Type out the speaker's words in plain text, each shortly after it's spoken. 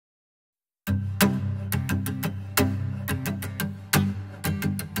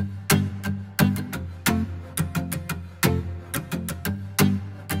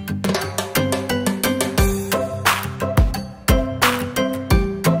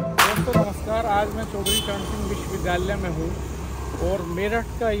आज मैं चौधरी चरण सिंह विश्वविद्यालय में हूँ और मेरठ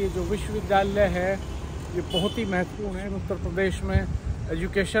का ये जो विश्वविद्यालय है ये बहुत ही महत्वपूर्ण है। उत्तर प्रदेश में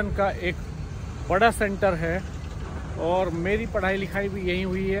एजुकेशन का एक बड़ा सेंटर है और मेरी पढ़ाई लिखाई भी यहीं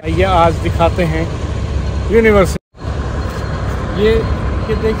हुई है। ये आज दिखाते हैं यूनिवर्सिटी। ये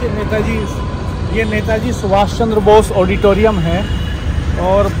देखिए ये नेताजी सुभाष चंद्र बोस ऑडिटोरियम है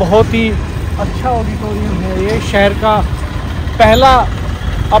और बहुत ही अच्छा ऑडिटोरियम है। ये शहर का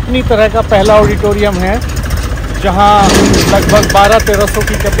अपनी तरह का पहला ऑडिटोरियम है जहां लगभग 1200-1300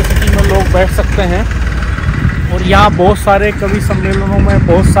 की कैपेसिटी में लोग बैठ सकते हैं। और यहाँ बहुत सारे कवि सम्मेलनों में,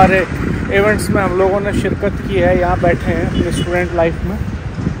 बहुत सारे इवेंट्स में हम लोगों ने शिरकत की है। यहाँ बैठे हैं अपने स्टूडेंट लाइफ में।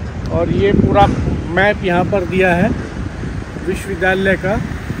 और ये पूरा मैप यहाँ पर दिया है विश्वविद्यालय का,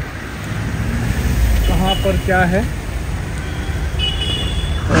 कहाँ पर क्या है।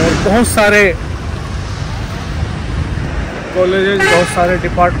 और बहुत सारे कॉलेजेस, बहुत सारे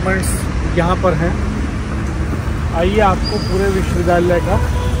डिपार्टमेंट्स यहाँ पर हैं। आइए आपको पूरे विश्वविद्यालय का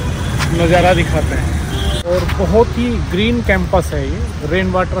नज़ारा दिखाते हैं। और बहुत ही ग्रीन कैंपस है ये।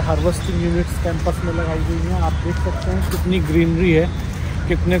 Rain water harvesting units campus में लगाई गई हैं। आप देख सकते हैं कितनी ग्रीनरी है,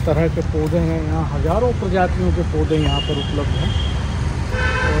 कितने तरह के पौधे हैं। यहाँ हज़ारों प्रजातियों के पौधे यहाँ पर उपलब्ध हैं।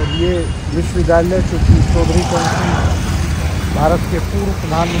 और ये विश्वविद्यालय चौधरी चरण सिंह, भारत के पूर्व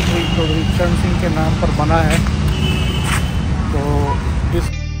प्रधानमंत्री चौधरी चरण सिंह के नाम पर बना है। तो इस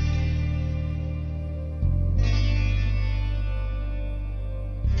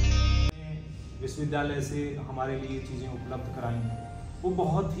विश्वविद्यालय से हमारे लिए चीज़ें उपलब्ध कराई वो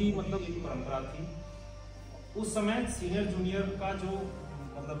बहुत ही मतलब एक परंपरा थी। उस समय सीनियर जूनियर का जो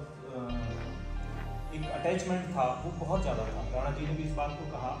मतलब एक अटैचमेंट था वो बहुत ज़्यादा था। राणा जी ने भी इस बात को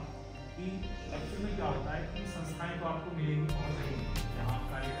कहा कि एक्चुअली में क्या होता है कि संस्थाएं तो आपको मिलेंगी बहुत सारी, जहाँ आप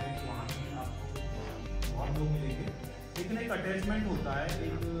कार्य करें तो वहाँ भी आपको बहुत लोग मिलेंगे, लेकिन एक अटैचमेंट होता है।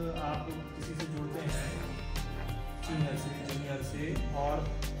 एक आप किसी से जुड़ते हैं सीनियर से, जूनियर से, और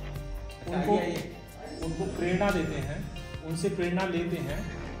उनको प्रेरणा देते हैं, उनसे प्रेरणा लेते हैं।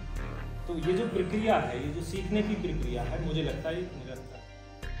 तो ये जो प्रक्रिया है, ये जो सीखने की प्रक्रिया है, मुझे लगता है निरंतर।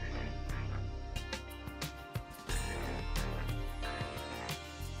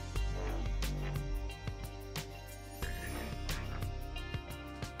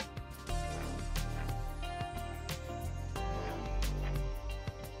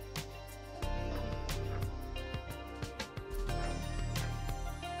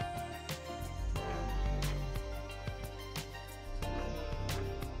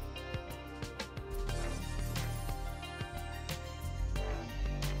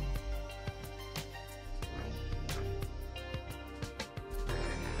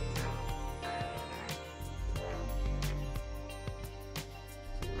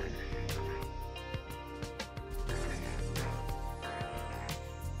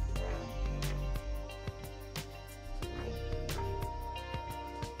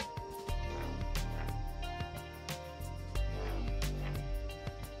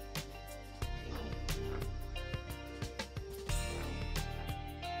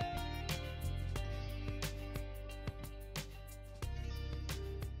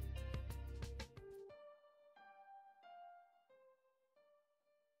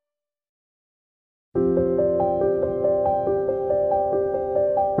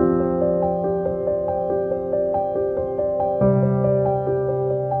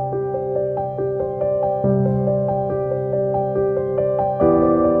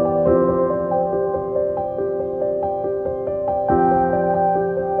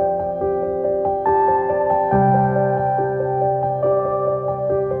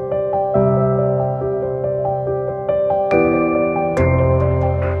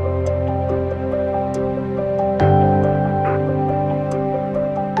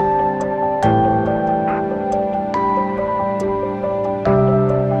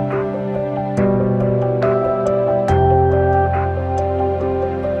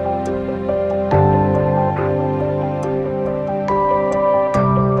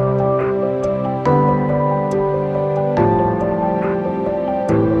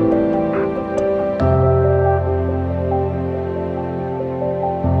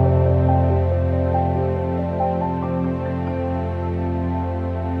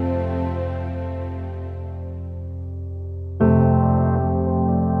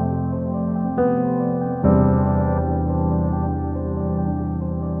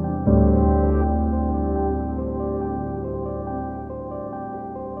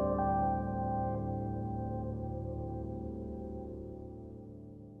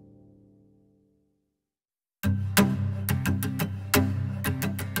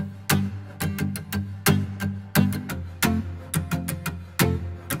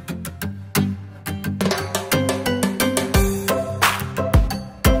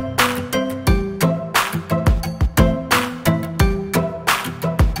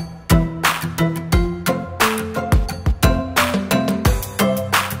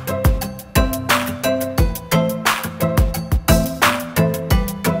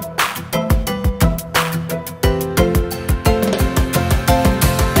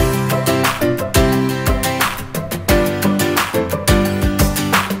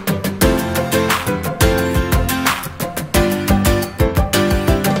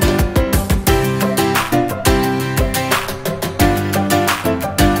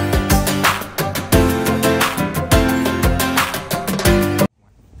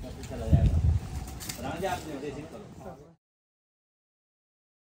 आप निर्देशित करो।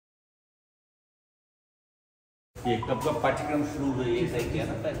 ये कब कब पाठ्यक्रम शुरू हुए, ये सही किया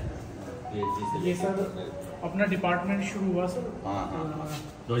ना पहले? ये सर अपना डिपार्टमेंट शुरू हुआ सर। हाँ हाँ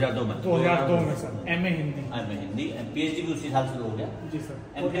 2002 में। 2002 में sir MA Hindi. MA Hindi, PhD भी उसी साल शुरू हो गया। जी सर।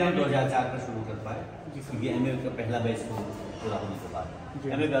 एमए 2004 में शुरू कर पाए क्योंकि एमए का पहला बैच पूरा होने के बाद।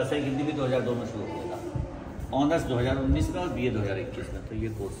 एमए व्यावसायिक हिंदी भी 2002 में शुरू हो गया था। ऑनर्स 2019 में और बीए 2021 में। तो ये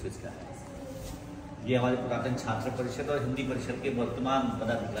कोर्सेज का है। ये हमारे पुरातन छात्र परिषद और हिंदी परिषद के वर्तमान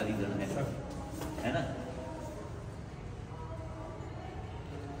पदाधिकारी गण है ना।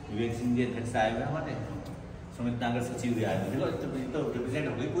 विवेक सिंह जी अध्यक्ष आए हुए हमारे, सुमित नागर सचिव भी आए हुए। तो रिप्रेजेंट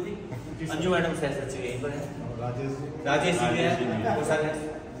हो गई पूरी। अंजू मैडम सह सचिव यहीं पर है, राजेश जी भी है, वो सारे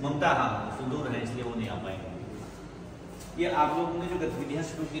ममता हाँ सुदूर है इसलिए वो नहीं आ पाएंगे। ये आप लोगों ने जो गतिविधियां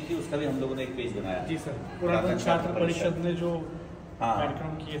शुरू की थी उसका भी हम लोगों ने एक पेज बनाया। जी सर, पुरातन छात्र परिषद ने जो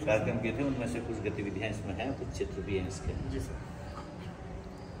कार्यक्रम किए थे उनमें से कुछ गतिविधियां इसमें हैं, कुछ चित्र भी हैं इसके। जी सर।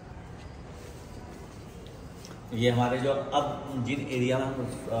 ये हमारे जो अब जिन एरिया में हम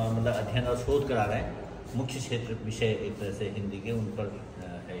मतलब अध्ययन और शोध करा रहे हैं, मुख्य क्षेत्र विषय एक तरह से हिंदी के उन पर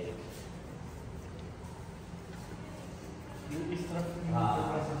है ये। इस तरफ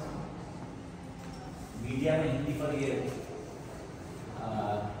मीडिया में हिंदी पर ये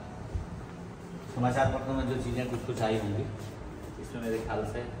समाचार पत्रों में जो चीज़ें कुछ कुछ आई होंगी, इसमें मेरे ख्याल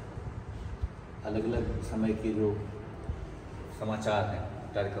से अलग अलग समय के जो समाचार हैं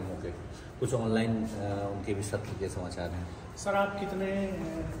कार्यक्रमों के, कुछ ऑनलाइन उनके भी सत्र के समाचार हैं। सर आप कितने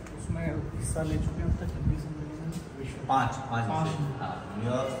उसमें हिस्सा ले चुके हैं अब तक हिंदी सम्मेलन में? पाँच। हाँ,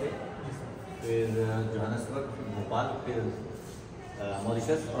 न्यूयॉर्क से, फिर जोहान्सबर्ग, भोपाल, फिर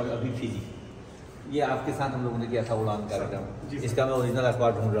मॉरिशस और अभी फिजी। ये आपके साथ हम लोगों ने किया था उड़ान कार्यक्रम। इसका मैं ओरिजिनल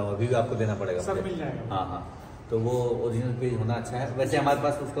अखबार ढूंढ रहा हूँ, अभी भी आपको देना पड़ेगा। सर मिल जाएगा। हाँ हाँ, तो वो ओरिजिनल पेज होना अच्छा है। वैसे हमारे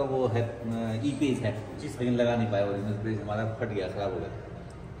पास उसका वो है ई पेज है, लेकिन लगा नहीं पाया। ओरिजिनल पेज हमारा फट गया, खराब हो गया,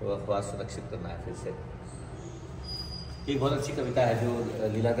 तो अखबार सुरक्षित करना है फिर से। एक बहुत अच्छी कविता है जो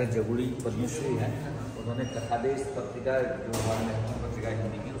लीलाधर जगुड़ी पद्मश्री है, उन्होंने कथादेश पत्रिका जो हमारे महत्वपूर्ण पत्रिका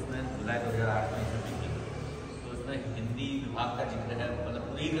हिंदी की, उसमें जुलाई 2008 में छपी थी। तो उसमें हिंदी विभाग का जिक्र है, मतलब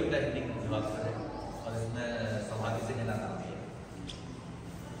पूरी कविता हिंदी विभाग का है और इसमें सौभाग्य से मेरा नाम भी है।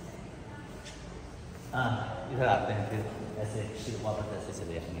 हाँ इधर आते हैं फिर ऐसे, फिर वापस ऐसे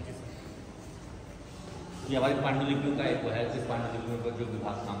चले जाएंगे। ये हमारी पांडुलिपियों का एक वो है, जिस पांडुलिपियों पर जो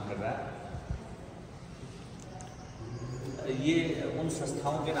विभाग काम कर रहा है। ये उन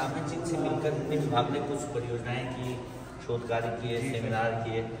संस्थाओं के नाम हैं जिनसे मिलकर हिंदी विभाग ने कुछ परियोजनाएं की, शोध कार्य किए, सेमिनार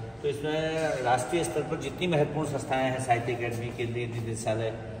किए। तो इसमें राष्ट्रीय स्तर पर जितनी महत्वपूर्ण संस्थाएं हैं, साहित्य अकेडमी, केंद्रीय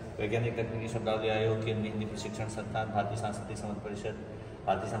निदेशालय, वैज्ञानिक तकनीकी शब्दावली आयोग, केंद्रीय हिंदी प्रशिक्षण संस्थान, भारतीय सांस्कृतिक संबंध परिषद,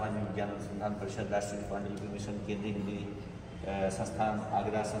 भारतीय सामाजिक विज्ञान अनुसंधान परिषद, राष्ट्रीय पांडुलिपि मिशन, केंद्रीय हिंदी संस्थान,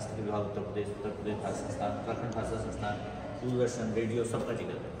 आगरा संस्कृति विभाग उत्तर प्रदेश भाषा संस्थान, उत्तराखंड भाषा संस्थान, दूरदर्शन, रेडियो, सबका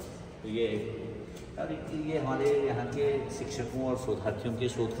जिक्र है। तो ये हमारे यहाँ के शिक्षकों और शोधार्थियों के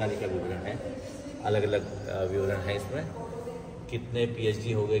शोध कार्य का विवरण है। अलग अलग विवरण है इसमें, कितने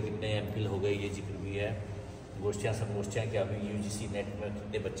पीएचडी हो गए, कितने एमफिल हो गए, ये जिक्र भी है। गोष्ठियाँ संगोष्ठियाँ कि अभी यूजीसी नेट में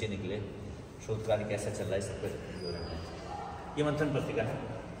कितने बच्चे निकले, शोध कार्य कैसा चल रहा है, सब पर विवरण है। ये मंथन पत्रिका है,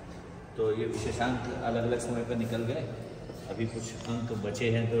 तो ये विशेषांक अलग अलग समय पर निकल गए, अभी कुछ अंक बचे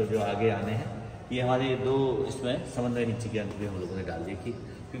हैं तो जो आगे आने हैं। ये हमारे दो इसमें समन्वय नीति के अंक भी हम लोगों ने डाल दिए कि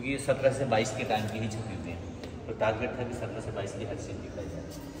क्योंकि ये 17 से 22 के टाइम की ही छपी हुई है, तो टारगेट था कि 17 से 22 की हर चीज़ दिखाई जाए।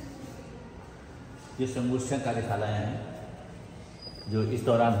 ये संगोष्ठियाँ कार्यशालाएँ हैं जो इस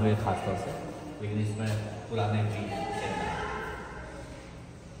दौरान हुए खासतौर से, लेकिन इसमें पुराने भी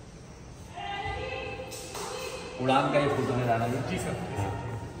उड़ान का ये फोटो है राणा जी। जी सर,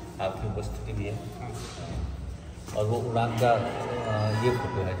 आपकी उपस्थिति भी है। और वो उड़ान का ये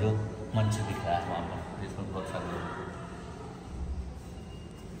फोटो है जो मंच दिख रहा है वहाँ पर, जिसमें बहुत सारे लोग।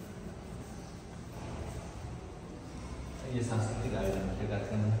 ये सांस्कृतिक आयोजन के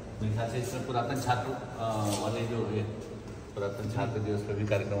कार्यक्रम मेरे ख्याल से इसमें पुरातन छात्र वाले जो ये पुरातन छात्र दिवस पर भी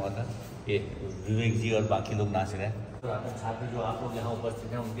कार्यक्रम हुआ था। ये विवेक जी और बाकी लोग नाच रहे हैं। पुरातन छात्र जो आप लोग यहाँ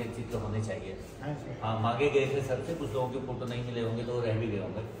उपस्थित हैं उनके चित्र होने चाहिए। हाँ मांगे गए थे सबसे, कुछ लोगों के फोटो नहीं मिले होंगे तो रह भी गए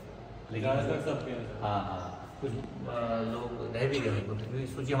होंगे, लेकिन हाँ कुछ लोग रह भी गए होंगे क्योंकि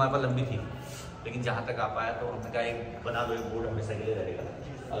सूची हमारे पास लंबी थी, लेकिन जहाँ तक आ पाया तो हमने कहा एक बना दो, एक बोर्ड हमेशा के लिए रहेगा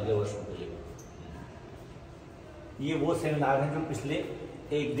अगले वर्षों के लिए। ये वो सेमिनार हैं जो पिछले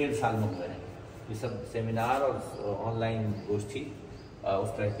 1-1.5 साल में हुए हैं। ये सब सेमिनार और ऑनलाइन गोष्ठी उस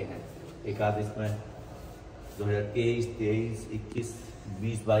तरह के हैं। एक आध इसमें 2023, 23, 21,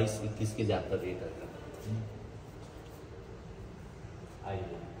 20, 22, 21 के ज़्यादातर ये कार्यक्रम। आइए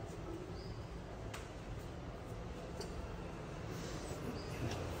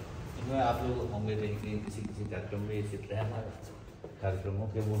इसमें आप लोग होंगे कहीं कहीं किसी किसी कार्यक्रम में ये चित्र है हमारे कार्यक्रमों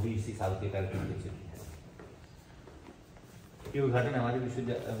के, वो भी इसी साल के कार्यक्रम के चित्र हैं। ये उद्घाटन हमारे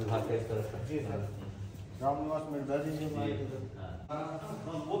विश्वविद्यालय विभाग का इस तरह का रामनिवास मिर्जा जी से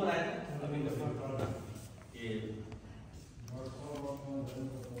वो बनाया ये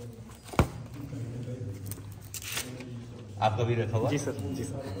आपका भी रखा हुआ? जी सर, जी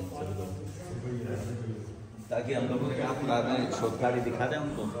सर। ताकि हम लोगों के पुराने शोध कार्य दिखा दें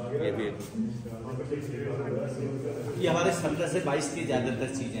उनको। ये भी ये हमारे 17 से 22 की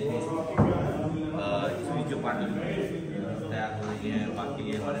ज़्यादातर चीज़ें हैं इसमें जो पांडुलिपि तैयार हो रही है। बाकी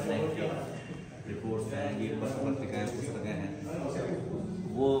ये हमारे साहित्य रिपोर्ट्स हैं, ये पत्रिकाएँ पुस्तकें हैं।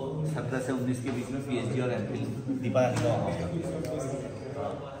 वो 17 से 19 के बीच में PhD और MPhil दीपा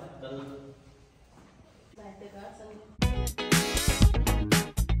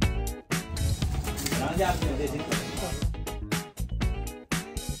आप निर्देशित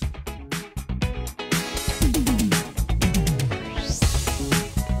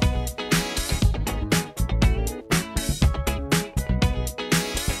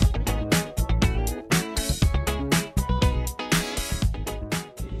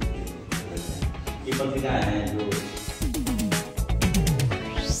ये पत्रिकाएं हैं जो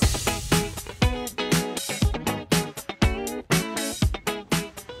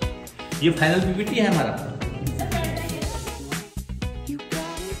ये फाइनल PPT है हमारा।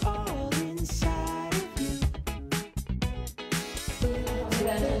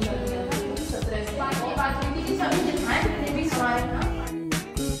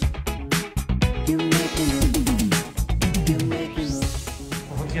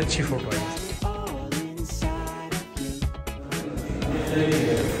 बहुत ही अच्छी फोटो है।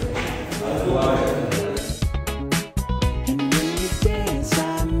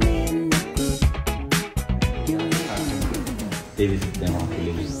 दे भी सकते हैं वहाँ के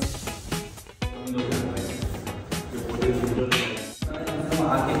लिए भी।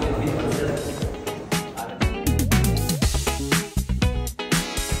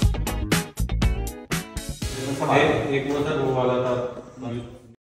 एक वो सर वो वाला था